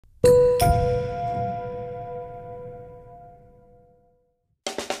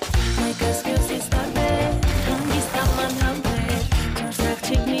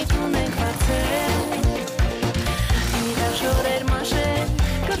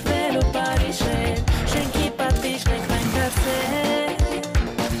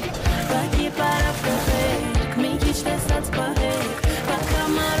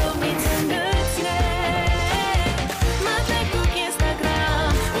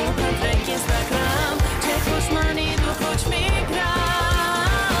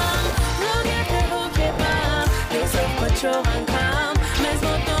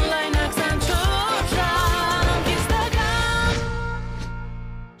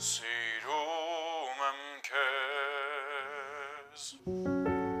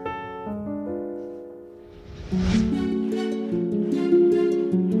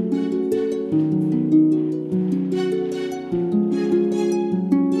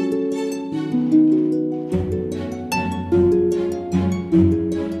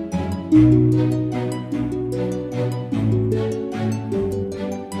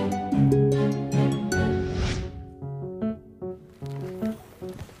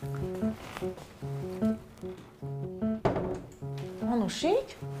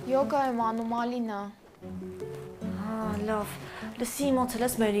Անուշիկ? Յոգա եմ անում, Ալինա։ Լավ, լսի իմացել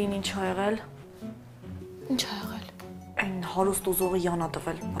ես մերին ինչ ա եղել։ Ինչ ա եղել։ Այն հարուստ ուզողը յանա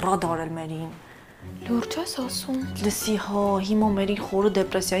տվել, ռադ արել մերին։ Լուրջ ես ասում։ Լսի, հա, հիմա մերին խորը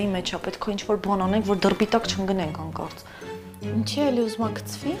դեպրեսիայի մեջ ա, պետք է ինչ-որ բան անենք, որ դրբի տակ չընկնենք անկարծ։ Ինչի էլի ուզում ա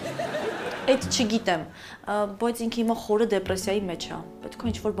գցվի։ Այդ չգիտեմ, բայց ինքը հիմա խորը դեպրեսիայի մեջ ա, պետք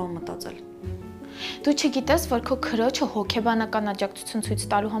է ինչ-որ բան մտածել։ Դու չգիտես, որ քո քրոջը հոգեբանական աջակցություն ցույց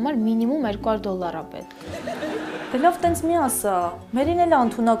տալու համար մինիմում $200 ա պետք։ Դե լավ, տենց մի ասա, մերին էլ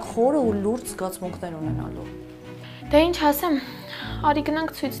ընդունակ խորը ու լուրջ զգացմունքներ ունենալու։ Դե ինչ ասեմ, արի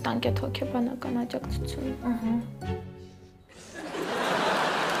գնանք ցույց տանք այդ հոգեբանական աջակցությունը։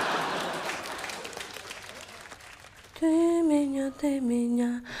 Ты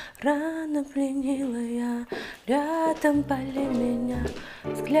меня рано пленила я, рядом пали меня,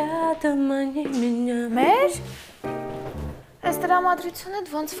 взглядом они меня. Մեր այս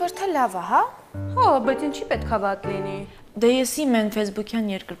դրամատրությունդ ոնց որ թե լավ է, հա? Հա, բայց ինչի պետք է վատ լինի։ Դե ես իմ են Facebook-յան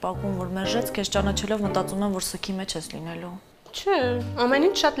երկրպագում, որ մերժեց, քեզ ճանաչելով մտածում եմ, որ սքի մեջ ես լինելու։ Չէ, ամեն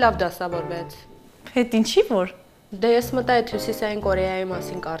ինչ շատ լավ դասավորվեց։ Հետ ինչի որ։ Դե ես մտա այդ Հյուսիսային Կորեայի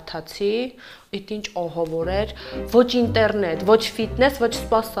մասին կարդացի, իտ ինչ ահավոր էր, ոչ ինտերնետ, ոչ ֆիթնես, ոչ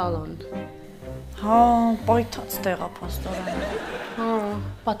սպա սալոն։ Հա, պայթած տեղ է փաստորեն։ Հա,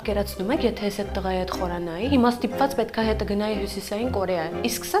 պատկերացնում եք, եթե ես այդ տղայի հետ խորանայի, հիմա ստիպված պետք է հետը գնայի Հյուսիսային Կորեա,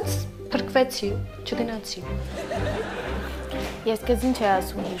 իսկ սենց փրկվեցի, չգնացի։ Ես քեզ ինչ եմ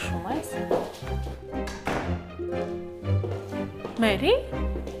ասում, հիշում ես։ Մերի։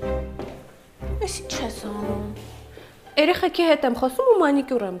 Ես ինչ ես անում։ Երեխեքի հետ եմ խոսում ու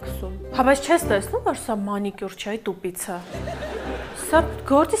մանիկյուր եմ գցում։ Հա, բայց չես տեսնում, որ սա մանիկյուր չէ, տուպիցը։ Սա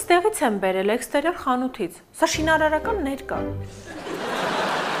գործից տեղից եմ բերել, էքստերիոր խանութից։ Սա շինարարական ներկա։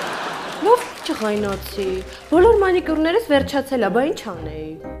 Լավ չղայնացի։ Բոլոր մանիկյուրներս վերջացել է, բա ինչ անեի։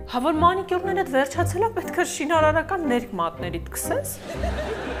 Հա, որ մանիկյուրներդ վերջացել է, պետք է շինարարական ներկ մատներիդ գցես։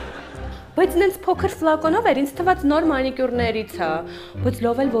 Բայց նենց փոքր ֆլակոնով էր, ինձ թվաց նոր մանիկյուրներից է, բայց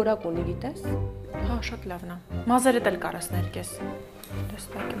լավ էլ որակ ունի, գիտես։ Հա, շատ լավն է։ Մազերդ էլ կարաս ներկես։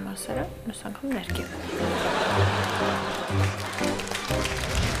 Տեսնեք իմ մասերը, մյուս անգամ ներկի։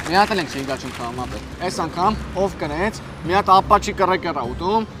 Մի հատ էլ ենք շինգաչում խամապը։ Այս անգամ ով կրեց, մի հատ ապաչի կռեկեր ա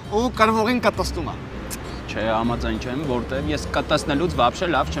ուտում ու կրվողին կտստում ա։ Չէ, համաձայն չեմ, որտեվ ես կտեսնելուց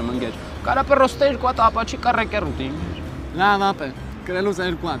վաբշե լավ չեմ ընկեր։ Կարա պրոստե երկու հատ ապաչի կռեկեր ուտի։ Լավ ապե, կրելուց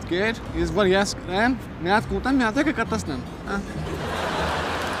երկու հատ կեր, իսկ որ ես կրեմ, մի հատ կուտեմ, մի հատ կտեսնեմ։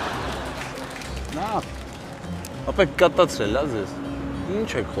 Լավ։ Ապա կատացրել ա ձեզ։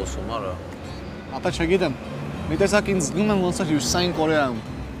 Ինչ եք խոսում, արա։ Ապա չգիտեմ։ Մի տեսակ ինձ զգում եմ ոնց որ Հյուսիսային Կորեայում։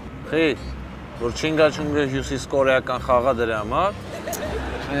 Խի, որ չինգաչունգ է հյուսիս կորեական խաղա դրա համար։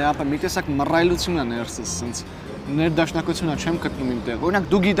 Չէ, ապա մի տեսակ մռայլություն է ներսս, սենց ներդաշնակությունը չեմ գտնում ինտեղ։ Օրինակ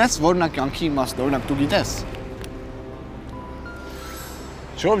դու գիտես, որն է կյանքի իմաստը, օրինակ դու գիտես։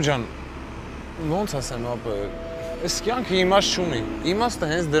 Ջոբ ջան, ոնց ասեմ, ապա, այս կյանքը իմաստ չունի։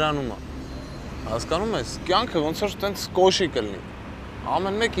 Իմաստը հենց դրանում է։ Հասկանում ես, կյանքը ոնց որ տենց կոշի կլինի։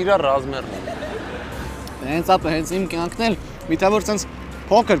 Ամեն մեկ իր ռազմերն ունի։ Հենց ապա հենց իմ կյանքն էլ մի թավոր տենց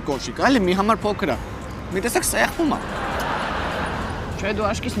փոքր կոշիկ, այլ մի համար փոքր է։ Մի տեսակ սեղվում է։ Չէ, դու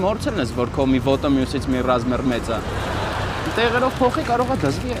աշկիս մորցել ես, որ քո մի ոտը մյուսից մի ռազմեր մեծ է։ Տեղերով փոխի կարող է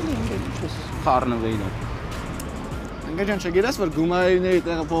դզվի էլի, ինչ ես խառնվել իրար։ Ընկեր ջան, չգիտես, որ գումարների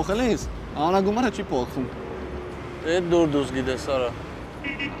տեղը փոխել ես, անագումարը չի փոխվում։ Էդ դուրս գիտես, արա։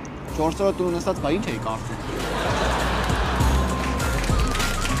 4 օրը տուն նստած, բա ինչ էի կարծում։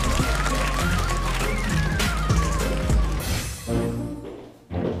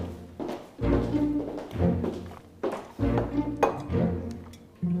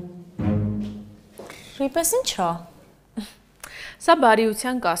 Իպես ինչ է։ Սա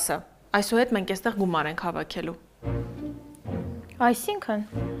բարիության կասը։ Այսուհետ մենք այստեղ գումար ենք հավաքելու։ Այսինքն,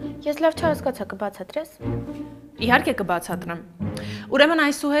 ես լավ չհասկացա, կբացատրես։ Իհարկե կբացատրեմ։ Ուրեմն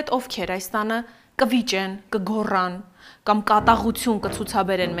այսուհետ ովքեր այս տանը կվիճեն, կգոռան կամ կատաղություն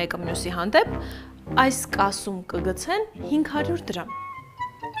կցուցաբերեն մեկը մյուսի հանդեպ, այս կասում կգցեն 500 դրամ։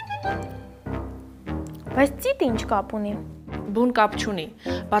 Բայց ծիտ ինչ կապ ունի։ Բուն կապ չունի,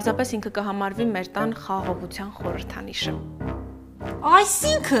 պարզապես ինքը կհամարվի մեր տան խաղաղության խորհրդանիշը։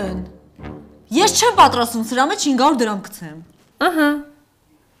 Այսինքն ես չեմ պատրաստվում սրա մեջ 500 դրամ գցեմ։ Ահա։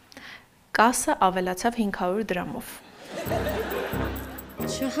 Կասը ավելացավ 500 դրամով։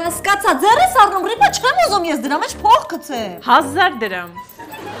 Չհասկացա, ձեր ես առնում, ռիպա չեմ ուզում ես դրա մեջ փող գցեմ։ 1000 դրամ։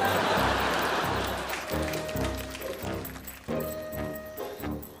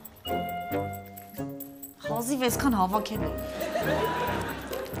 Հազիվ այսքան հավաքել եմ։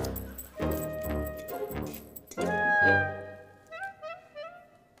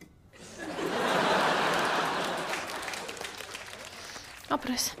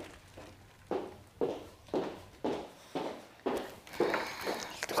 Ապրես։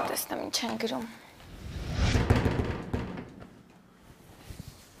 Տեսնեմ ինչ են գրում։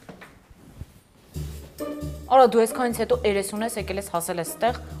 Արա դու այսքանից հետո 30 ես եկել ես հասել ես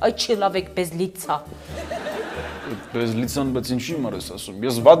այդտեղ, այ չիլավեք բեզլիցա։ Բեզլիցան բայց ինչի մար ես ասում։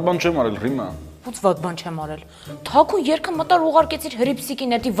 Ես վատ բան չեմ արել, Ռիմա։ Ո՞ց վատ բան չեմ արել։ Թակուն երգը մտար ուղարկեցիր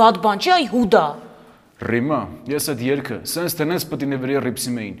հրիպսիկի նետի վատ բան չի, այ հուդա։ Ռիմա, ես այդ երգը սենց տենես պտի նվերի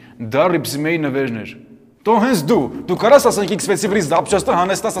ռիպսիմեին։ Դա ռիպսիմեի նվերն էր։ Դու հենց դու կարաս ասենք X-վեցի վրից դապչաստը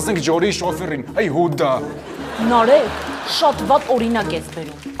հանեստաս ասենք Ջորիի շոֆերին, այ հուդա։ Նարեկ, շատ վատ օրինակ ես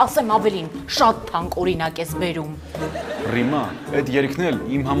բերում։ Ասեմ ավելին, շատ թանկ օրինակ ես բերում։ Ռիմա, այդ երգն էլ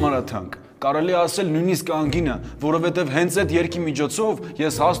իմ համար է թանկ։ Կարելի ասել նույնիսկ անգինը, որովհետև հենց այդ երգի միջոցով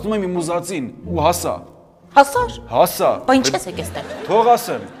ես հասնում եմ իմ ուզածին ու հասա։ Հասար։ Հասա։ Բա ինչ ես եկես այդտեղ։ Թող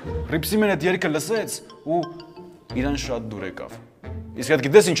ասեմ, Ռիպսիմեն այդ երգը լսեց ու իրան շատ դուր եկավ։ Իսկ այդ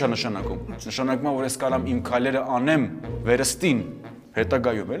գիտես ինչա նշանակում։ Նշանակում է, որ ես կարամ իմ քայլերը անեմ վերստին,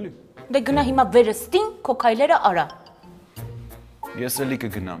 հետագայում էլի։ Դե գնա հիմա վերստին քո քայլերը արա։ Ես էլի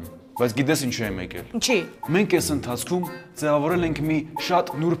կգնամ, բայց գիտես ինչու եմ եկել։ Ինչի։ Մենք այս ընթացքում ձևավորել ենք մի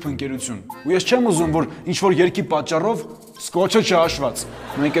շատ նուրբ ընկերություն։ Ու ես չեմ ուզում, որ ինչ-որ երկի պատճառով սկոչը չհաշված։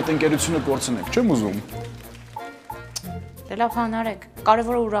 Մենք այդ ընկերությունը կորցնենք, չեմ ուզում։ Դե լավ հանարեք,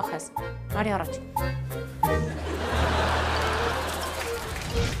 կարևորը ուրախ ես։ Արի առաջ։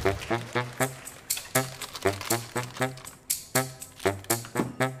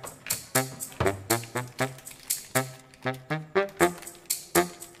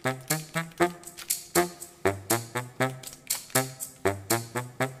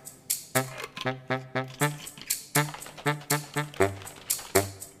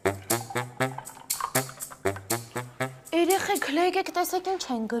 Երեխեք, լեգեք, տեսեք ինչ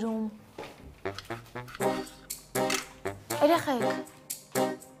են գրում։ Երեխեք։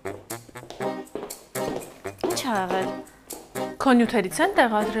 Ինչ ա եղել։ Քոնյութերից են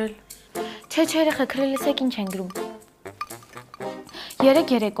տեղադրել։ Չէ, երեխեք, լսեք ինչ են գրում։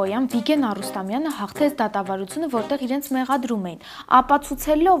 Երեք երեկոյան Վիգեն Արուստամյանը հաղթեց դատավարությունը, որտեղ իրենց մեղադրում էին,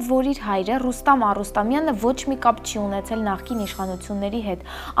 ապացուցելով, որ իր հայրը Ռուստամ Արուստամյանը ոչ մի կապ չի ունեցել նախկին իշխանությունների հետ,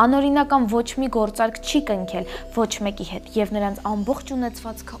 անօրինական ոչ մի գործարք չի կնքել ոչ մեկի հետ, եւ նրանց ամբողջ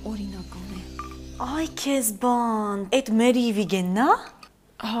ունեցվածքը օրինական է։ Այ քեզ բան, այդ Մերի Վիգենն է։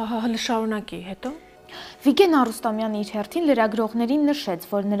 Հա, շարունակի, հետո։ Վիգեն Արուստամյանը իր հերթին լրագրողներին նշեց,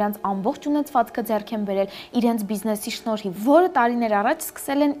 որ նրանց ամբողջ ունեցվածքը ձեռք են բերել իրենց բիզնեսի շնորհիվ, որը տարիներ առաջ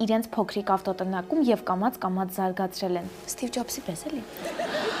սկսել են իրենց փոքրիկ ավտոտնակում եւ կամաց-կամաց զարգացրել են։ Սթիվ Ջոբսի պես էլի։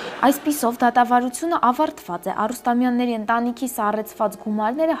 Այսպիսով դատավարությունը ավարտված է, Արուստամյանների ընտանիքի սառեցված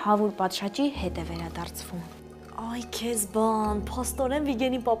գումարները Հավուր պատշաճի հետ է վերադարձվում։ Այ քեզ բան, փաստորեն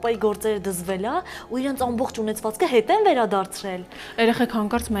Վիգենի պապայի գործերը դզվել է ու իրենց ամբողջ ունեցվածքը հետ են վերադարձրել։ Երեխեք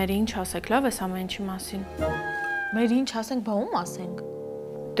հանկարծ մերի ինչ ասեք, լավ էս ամեն ինչի մասին։ Մեր ինչ ասենք, բա ում ասենք։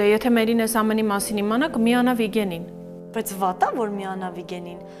 Դե եթե մերին էս ամենի մասին իմանա, կմիանա Վիգենին։ Բայց վատա որ միանա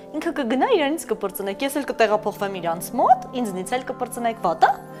Վիգենին։ Ինքը կգնա իրանից կպրծնեք, ես էլ կտեղափոխվեմ իրանց մոտ, ինձնից էլ կպրծնեք,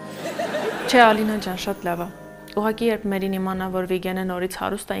 վատա։ Չէ, Ալինա ջան, շատ լավ է։ Ուղղակի երբ մերին իմանա, որ Վիգենը նորից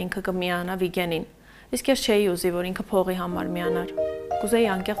հարուստ է, ինքը կմիանա Վիգենին։ Իսկ ես չէի ուզի, որ ինքը փողի համար միանար։ Կուզեի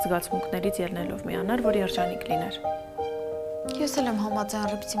անկեղծ զգացմունքներից ելնելով միանար, որ երջանիկ լիներ։ Ես էլ եմ համաձայն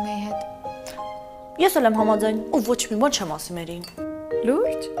Ռիպսիմեի հետ։ Ես էլ եմ համաձայն ու ոչ մի բան չեմ ասի Մերին։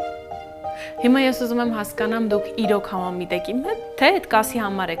 Լուրջ։ Հիմա ես ուզում եմ հասկանամ դուք իրոք համամիտ եք իմ հետ, թե այդ կասի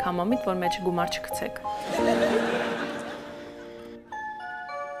համար եք համամիտ, որ մեջը գումար չգցեք։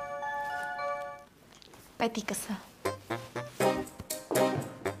 Պետիկսը։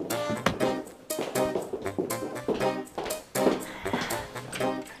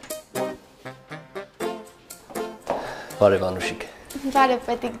 Բարև Անուշիկ։ Բարև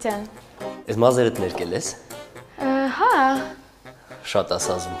պետիկ ջան։ Այս մազերդ ներկել ես։ Հա։ Շատ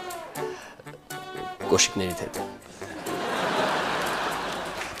ասազում։ Կոշիկներիդ հետ։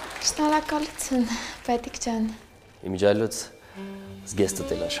 Շնորհակալություն, պետիկ ջան։ Իմիջայլոց զգեստը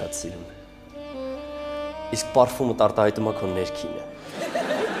տելա շատ սիրում։ Իսկ պարֆումը տարտահայտում է քո ներքին է։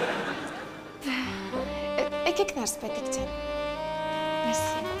 Եկեք ներս, պետիկ ջան։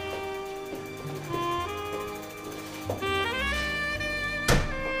 Մերսի։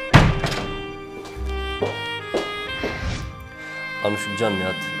 Անուշիկ ջան, մի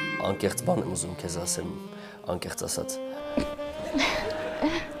հատ անկեղծ բան եմ ուզում քեզ ասեմ, անկեղծ ասած։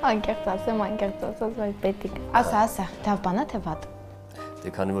 Անկեղծ ասած, վայ պետիկ։ Ասա, լավ բան է թե վատ։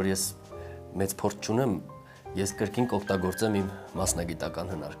 Դե քանի որ ես մեծ փորձ չունեմ, ես կրկին կօգտագործեմ իմ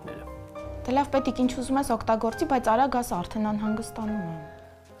մասնագիտական հնարքները։ Դե լավ պետիկ, ինչ ուզում ես օգտագործի, բայց արագ ասա, արդեն անհանգստանում եմ։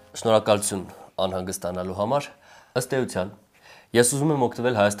 Շնորհակալություն անհանգստանալու համար։ Ըստ էության, ես ուզում եմ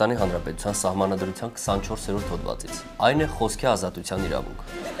օգտվել Հայաստանի Հանրապետության Սահմանադրության 24-րդ հոդվածից։ Այն է խոսքի ազատության իրավունք։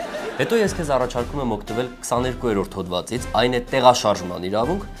 Հետո ես քեզ առաջարկում եմ օգտվել 22-րդ հոդվածից, այն է տեղաշարժման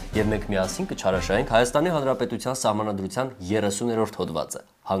իրավունք, եւ մենք միասին կչարաշահենք Հայաստանի Հանրապետության Սահմանադրության 30-րդ հոդվածը՝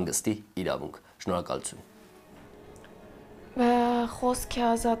 հանգստի իրավունք։ Շնորհակալություն։ Խոսքի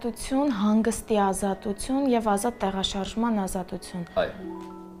ազատություն, հանգստի ազատություն եւ ազատ տեղաշարժման ազատություն։ Այո։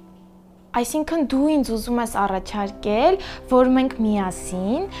 Այսինքն դու ինձ ուզում ես առաջարկել, որ մենք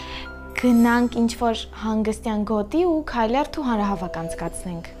միասին գնանք ինչ-որ հանգստյան գոտի ու քայլերթ ու հանրահավաք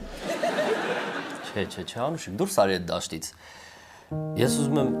անցկացնենք։ Չէ, Անուշիկ, դուրս արի այդ դաշտից։ Ես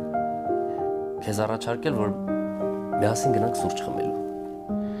ուզում եմ քեզ առաջարկել, որ միասին գնանք սուրճ խմելու։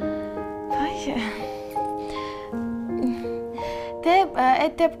 Դե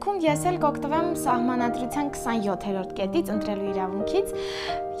այդ դեպքում ես էլ կօգտվեմ Սահմանադրության 27-րդ կետից ընտրելու իրավունքից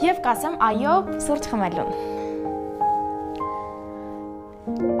եւ կասեմ այո սուրճ խմելուն։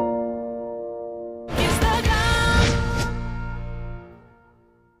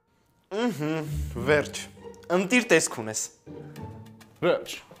 Վերջ, ընտիր տեսք ունես։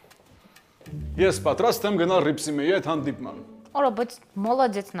 Վերջ։ Ես պատրաստ եմ գնալ Ռիփսիմեի հետ հանդիպման։ Արա, բայց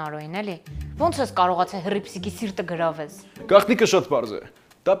մոլодец Նարոյին, էլի։ Ոնց ես կարողացել Ռիփսիկի սիրտը գրավես։ Գաղտնիքը շատ պարզ է։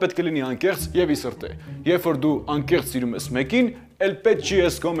 Դա պետք է լինի անկեղծ եւ իսրտե։ Երբ որ դու անկեղծ սիրում ես մեկին, էլ պետք չի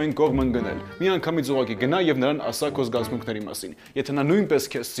ես կողմեն կողմն գնել։ Մի անգամից ուղղակի գնա եւ նրան ասա քո զգացմունքների մասին։ Եթե նա նույնպես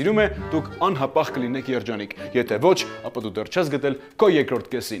քեզ սիրում է, դուք անհապաղ կլինեք երջանիկ։ Եթե ոչ, ապա դու դեռ չես գտել քո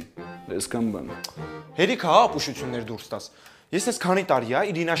երկրորդ կեսին։ Այսքան բան։ Հերիք հա ապուշություններ դուրս տաս։ Ես այս քանի տարի է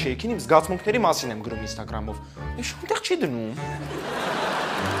Իրինա Շեյքին իմ զգացմունքների մասին եմ գրում Ինստագրամով։ Ինչ այնտեղ չի դնում։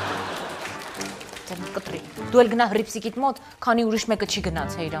 Կտրի։ Դու էլ գնա Ռիփսիկիդ մոտ, քանի ուրիշ մեկը չի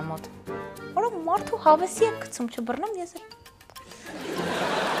գնացել իր մոտ։ Արա, մարդու հավեսի է գցում, չբռնեմ ես էլ։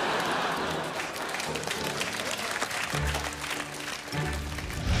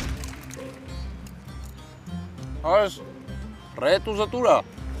 Այս ռետուզը տուրա։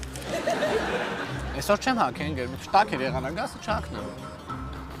 Այսօր չեմ հագեն գեր, մի շտակ էր եղանագասը չակն է։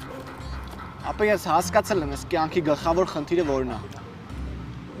 Ապա ես հասկացել եմ, այս կյանքի գլխավոր խնդիրը որն է։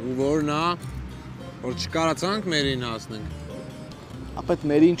 Ու որն է, որ չկարացանք մերին հասնենք։ Ապա այդ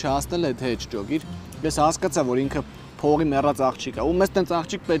մերին չհասնել է թե չջոգիր։ Ես հասկացա, որ ինքը փողի մեռած աղջիկ է, ու մեզ տենց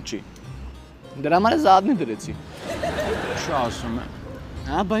աղջիկ պետք չի։ Դրա համար է զադնի դրեցի։ Շա ասում եմ։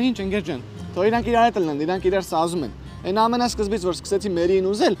 Հա, բա ինչ ընկեր ջան, թող իրանք իրար հետ լինեն, իրանք իրար սազում են։ Այն ամենասկզբից, որ սկսեցի Մերիին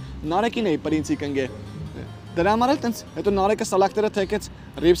ուզել, Նարեկին էի պրինցի կնգե։ Դրա համար էլ տենց, հետո Նարեկը սալակները թեքեց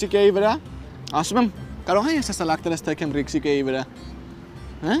Ռիփսիկեի վրա։ Ասում եմ, կարող եմ ես սալակներս թեքեմ Ռիփսիկեի վրա։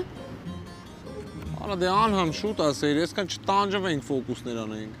 Հա? Արա դե անհամ շուտ ասեիր, այսքան չտանջվենք ֆոկուսներ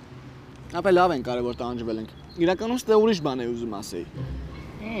անենք։ Ապա լավ են կարևոր տանջվել ենք։ Իրականում ստե ուրիշ բան է ուզում ասեի։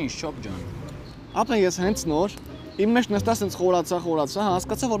 Ինչ, շոկ ջան։ Ապա ես հենց նոր իմ մեջ նստած ինձ խորացա,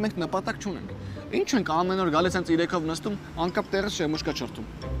 հասկացա, որ մենք նպատակ չունենք։ Ինչ ենք ամեն օր գալիս հենց 3-ով նստում, անկապ տեղից շեմուշկա չրտում։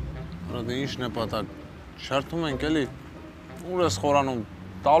 Արա դե ինչ նպատակ։ Շարթում ենք էլի։ Ուր ես խորանում,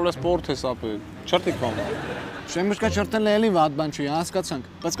 տալու ես սպորտ ես ապե, չրտիկ բան։ Շեմուշկա չրտելը էլի վատ բան չի, հասկացանք։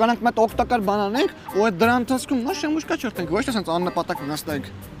 Բայց կանանք մեծ օգտակար բան անենք, ու այդ դրա ընթացքում նա շեմուշկա չրտենք, ոչ թե հենց աննպատակ նստենք։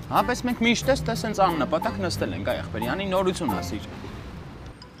 Հա, բայց մենք միշտ էս աննպատակ նստել ենք, այ ախպերյանի նորություն ասիր։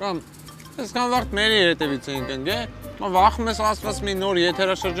 Կամ այսքան վաղ մերի հետևից ենք ընկե, վախում ես ասված մի նոր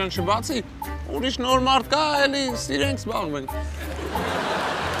եթերաշրջան չբացի, ուրիշ նոր մարդ կա, էլի սիրենք զբաղվենք։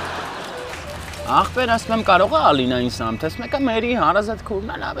 Ախպեր, ասում եմ կարող է Ալինային սամթես, մեկը մերի հարազատ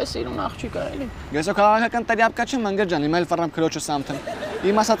քուրն է, լավ է սիրուն աղջիկը էլի։ Ես ու քաղաքական տերյապկա չեմ ընկեր ջան, իմ էլ ֆարամ քրոջը սամթեմ։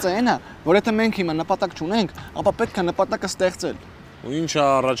 Իմ ասածը այն է, որ եթե մենք հիմա նպատակ չունենք, ապա պետք է նպատակը ստեղծել։ Ու ինչ է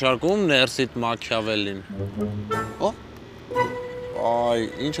առաջարկում Ներսիտ Մաքիավելին։ Ո՞վ։ Այ,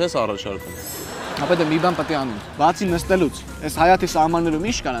 ինչ ես առաջարկում։ Ապա դե մի բան պետք է անենք։ Բացի նստելուց, այս հայաթի սահմաններում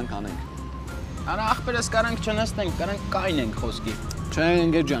ինչ կարանք անենք։ Արա ախպերս կարանք չնստենք, կարանք կայնենք խոսքի։ Չէ,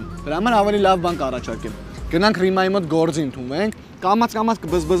 ընկեր ջան, դրա համար ավելի լավ բան կառաջարկեմ։ Գնանք Ռիմայի մոտ գործի ընդունենք, կամաց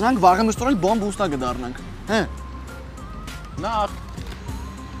կբզբզանք, վաղը նստորել բոմբ ուստա կդառնանք։ Հե։ Նախ։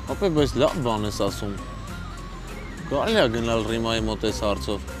 Ապա բայց լավ բան ես ասում։ Կարելի է գնալ Ռիմայի մոտ այս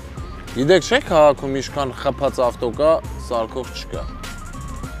հարցով։ Գիտեք չէ՞ քաղաքում ինչքան խփած ավտո կա, սարքող չկա։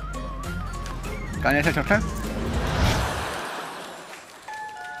 Կանյաչա չոքեմ։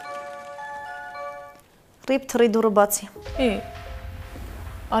 Ռիփ թրի դուրը բացի։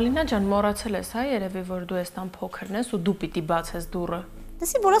 Ալինա ջան, մոռացել ես, հա, երևի որ դու էստան փոքրն ես ու դու պիտի բացես դուռը։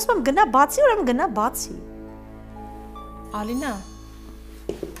 Դեսի որ ասում եմ գնա բացի, ուրեմն գնա բացի։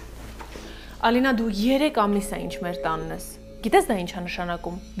 Ալինա, դու 3 ամիս է ինչ մեր տանն ես։ Գիտես դա ինչ է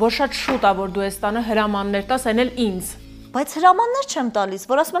նշանակում։ Որ շատ շուտ է որ դու ես տանը հրամաններ տաս, այն էլ ինձ։ Բայց հրամաններ չեմ տալիս,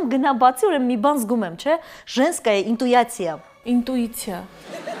 որ ասում եմ գնա բացի, ուրեմն մի բան զգում եմ, չէ՞։ Ժենսկայա ինտույացիա։ Ինտուիցիա։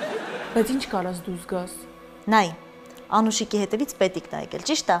 Բայց ինչ կարաս դու զգաս։ Նայ, Անուշիկի հետևից պետիկն է եկել,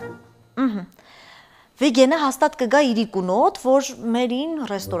 ճիշտ է։ Վիգենը հաստատ կգա իր կունոտ, որ մերին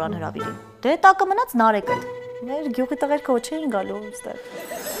ռեստորան հրավիրի։ Դե տակը մնաց Նարեկը։ Մեր գյուղի տղերքը ոչ էին գալու այստեղ։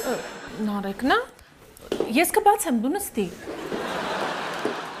 Նարեկն է։ Ես կբացեմ, դու նստի։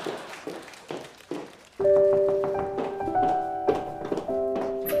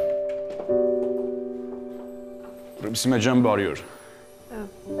 Ռիփսիմե ջան, բարի օր։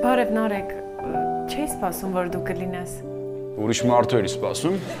 Բարև Նարեկ, չէի սպասում, որ դու կլինես։ Ուրիշ մարդու էի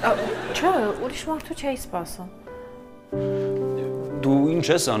սպասում։ Չէ, ուրիշ մարդու չէի սպասում։ Դու ինչ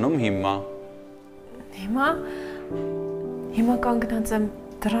ես անում հիմա։ Հիմա կանգնած եմ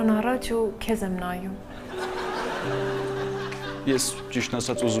դրան առաջ ու քեզ եմ նայում։ Ես ճիշտ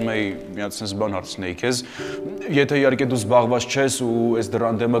ասած ուզում էի միած sense բան հարցնեի քեզ։ Եթե իհարկե դու զբաղված չես ու այս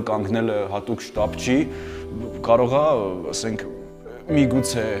դրան դեմը կանգնելը հատուկ շտապ չի, կարող է, ասենք,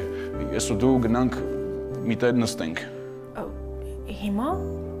 միգուցե ես ու դու գնանք մի տեղ նստենք։ Հիմա։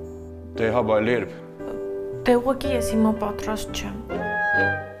 Դե հա, բայց երբ։ Դե ուղղակի ես հիմա պատրաստ չեմ։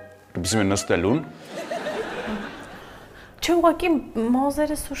 Ռիփսիմե նստելուն։ Չէ, ուղղակի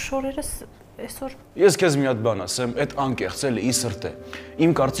մազերս ու շորերս այսօր։ Ես քեզ մի հատ բան ասեմ, այդ անկեղծելը ի սրտ է։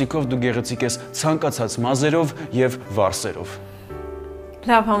 Իմ կարծիքով դու գեղեցիկ ես ցանկացած մազերով եւ վարսերով։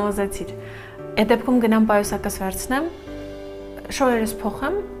 Լավ, համոզեցիր։ Այդ դեպքում գնամ պայուսակս վերցնեմ, շորերս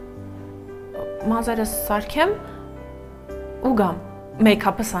փոխեմ, մազերս սարքեմ ու գամ։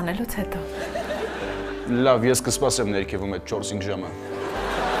 Մեյքափս անելուց հետո։ Լավ, ես կսպասեմ ներքևում այդ 4-5 ժամը։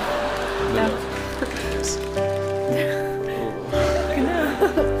 Լավ։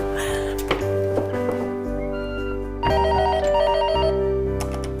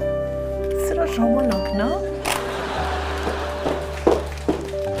 Սրա ժամանակն է։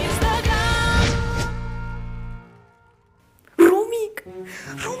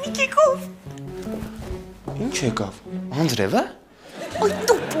 Ռոմիկ եկավ։ Ինչ եկավ։ Անձրև է։ Այ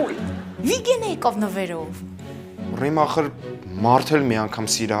տուպոյ։ Վիգենը եկավ նվերով։ Ռիմ ախր մարդել մի անգամ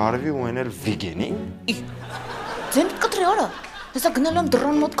սիրահարվի ու այն էլ Վիգենին։ Ձեն կտրի արա։ Հեսա գնալ եմ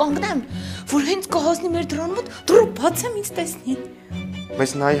դռան մոտ կանգնեմ, որ հենց կհասնի մեր դռան մոտ, դուռը բացեմ ինձ տեսնի։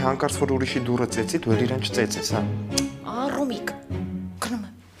 Բայց նայ հանկարծ որ ուրիշի դուռը ծեծի, դու էլ իրան չծեծես, հա։ Ռոմիկ։ Գնում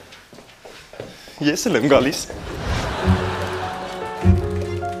եմ։ Ես էլ եմ գալիս։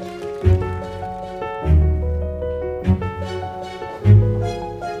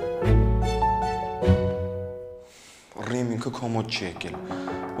 Ռիմ ինքը քո մոտ չի եկել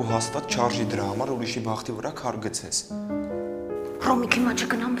ու հաստատ չարժի դրա համար ուրիշի բախտի վրա քար գցես։ Ռոմիկ հիմա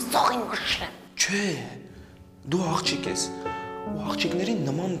չգնամ սողին մշրեմ։ Չէ, դու աղջիկ ես ու աղջիկներին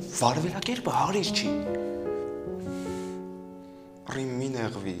նման վարվելակերպը հարիր չի։ Ռիմ մի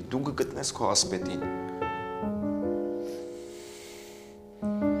նեղվի, դու կգտնես քո ասպետին։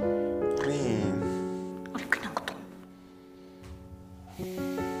 Ռիմ։ Ուրի գնանք տուն։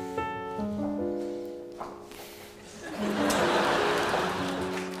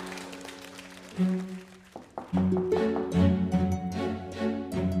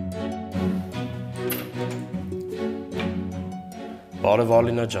 Բարև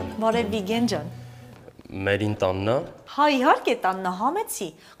Ալինա ջան։ Բարև Վիգեն ջան։ Մերին տանն է։ Հա, իհարկե տանն է, համեցի։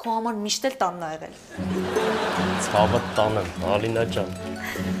 Քո համար միշտ էլ տանն է եղել։ Ցավը տանեմ, Ալինա ջան։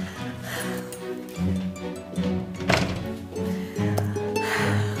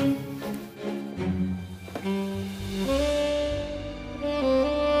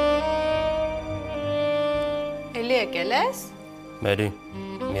 Էլի եկել ես։ Մերի,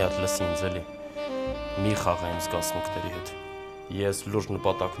 մի հատ լսի ինձ էլի։ Մի խաղայիմ զգացմունքների հետ։ Ես լուրջ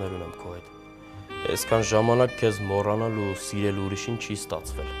նպատակներ ունեմ քո հետ։ Այսքան ժամանակ քեզ մոռանալ ու սիրել ուրիշին չի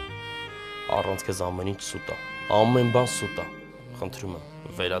ստացվել։ Առանց քեզ ամեն ինչ սուտ է։ Ամեն բան սուտ է։ Խնդրում եմ,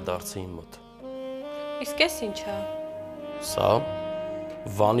 վերադարձի իմ մոտ։ Իսկ էս ինչ է։ Սա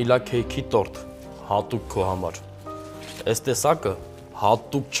վանիլա քեյքի տորտ, հատուկ քո համար։ Այս տեսակը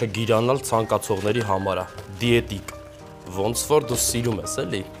հատուկ չգիրանալ ցանկացողների համար է, դիետիկ։ Ոնց որ դու սիրում ես,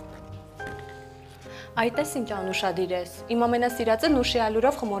 էլի։ Այդ էս ինչ անուշադիր ես։ Իմ ամենասիրածը նուշի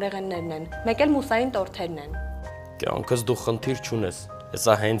ալյուրով խմորեղեններն են, մեկ էլ մուսային տորթերն են։ Կյանքս դու խնդիր չունես։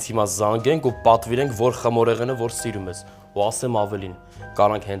 Հեսա հենց հիմա զանգենք ու պատվիրենք, որ խմորեղենը որ սիրում ես, ու ասեմ ավելին,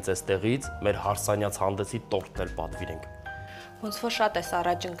 կարանք հենց այստեղից մեր հարսանյաց հանդեսի տորտն էլ պատվիրենք։ Ոնց որ շատ ես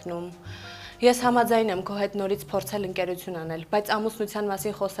առաջ ընկնում։ Ես համաձայն եմ քո հետ նորից փորձել ընկերություն անել, բայց ամուսնության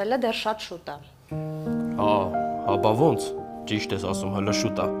մասին խոսելը դեռ շատ շուտ է։ Հա, բա ոնց, ճիշտ ես ասում, հələ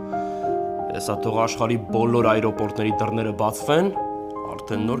շուտ է։ Հեսա թող աշխարհի բոլոր այրոպորտների դռները բացվեն,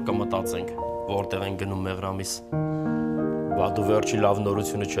 արդեն նոր կմտածենք, որտեղ են գնում մեղրամիս։ Բա դու վերջի լավ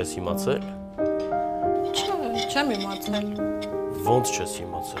նորությունը չես իմացել։ Չեմ իմացել։ Ոնց չես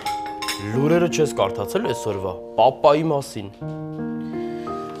իմացել։ Լուրերը չես կարդացել այսօրվա, պապայի մասին։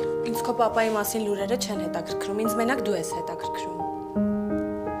 Ինձ քո պապայի մասին լուրերը չեն հետաքրքրում, ինձ մենակ դու ես հետաքրքրում։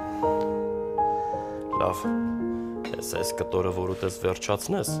 Լավ, այս կտորը որ ուտես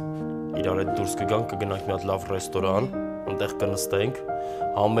վերջացնես, իրար հետ դուրս կգանք, կգնանք մի հատ լավ ռեստորան, այնտեղ կնստենք,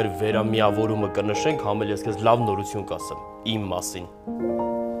 համ մեր վերամիավորումը կնշենք, համ էլ ես քեզ լավ նորություն կասեմ, իմ մասին։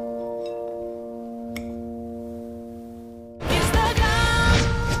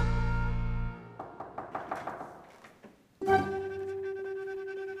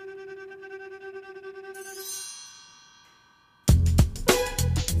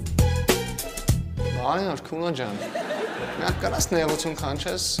 Բարի Քունո ջան։ Նա կարաս նեղություն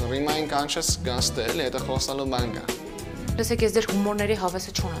կանչես, ռիմային կանչես գաստել, հետո խոսալու բան կա։ Լսեք, ես դեր հումորների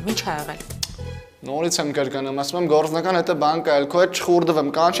հավեսը չունեմ, ինչ ա եղել։ Նորից եմ կրկնում, ասում եմ գործնական հետո բան կա, քո հետ չխուրդվեմ,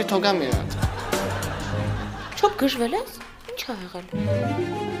 կանչի թողա մի հատ։ Չոփ գժվել ես։ Ինչ ա եղել։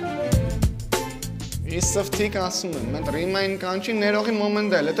 Իսովտիկ ասում եմ, մենք ռիմային կանչի ներողի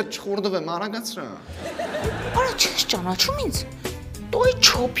մոմենտ էլ, հետո չխուրդվեմ, արագացրա։ Արա չես ճանաչում ինձ։ Դու այ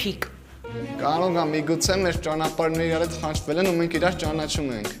չոփիկ։ Կարող է միգուցե մեր ճանապարհները իրար հետ խանչվել են ու մենք իրար ճանաչում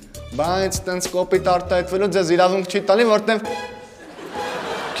ենք։ Բայց տենց կոպիտ արտահայտվելու ձեզ իրավունք չի տալի, որտեվ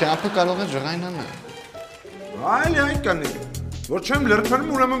քյապը կարող է ջղայնանալ։ Այ կանիկ, որ չեմ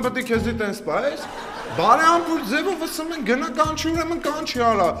լրթվում, ուրեմն պետք է քեզի տենց սպայես։ Բարի ամփոփ ձևով ասում են գնա կանչի, ուրեմն կանչի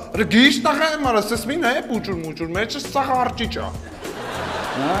արա։ Ռգիշ տղա եմ արա, սես մին է պուճուր, մեջը սաղ արճիճ է։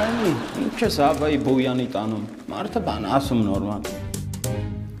 Այ, ինչ ես ավայի բոյանի տանում։ Մարդը բան ասում նորմալ։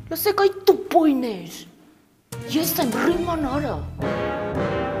 Լսեք, այդ տուպոյներ։ Ես եմ ռիման արա։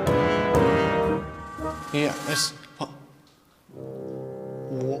 Ես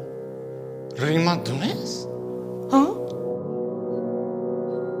Ռիմա դու ես։ Հա։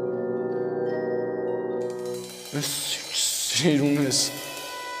 Ես սիրուն ես։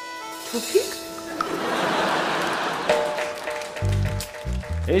 Թոփիկ։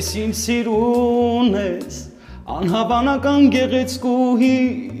 Ես ինձ սիրուն ես, անհավանական գեղեցկուհի,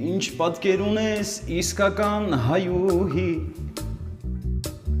 ինչ պատկեր ունես իսկական հայուհի։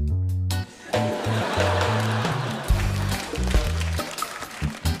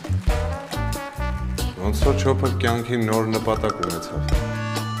 Ոնց որ չոփը կյանքի նոր նպատակ ունեցավ։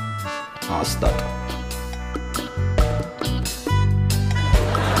 Հաստատ։